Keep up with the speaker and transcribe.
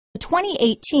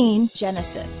2018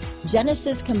 Genesis.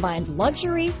 Genesis combines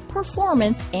luxury,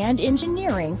 performance, and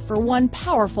engineering for one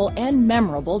powerful and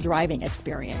memorable driving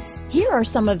experience. Here are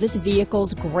some of this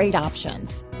vehicle's great options: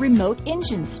 remote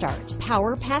engine start,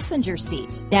 power passenger seat,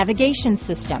 navigation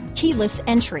system, keyless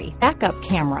entry, backup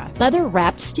camera,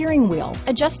 leather-wrapped steering wheel,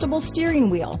 adjustable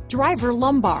steering wheel, driver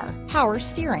lumbar, power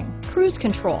steering, cruise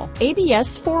control,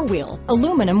 ABS four-wheel,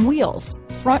 aluminum wheels,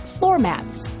 front floor mats,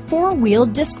 four-wheel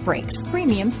disc brakes,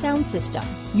 premium sound system,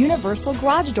 universal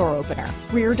garage door opener,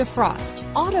 rear defrost,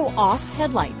 auto-off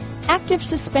headlights, active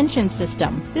suspension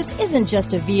system. This isn't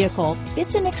just a vehicle,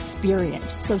 it's an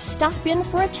experience. So stop in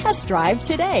for a test drive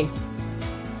today.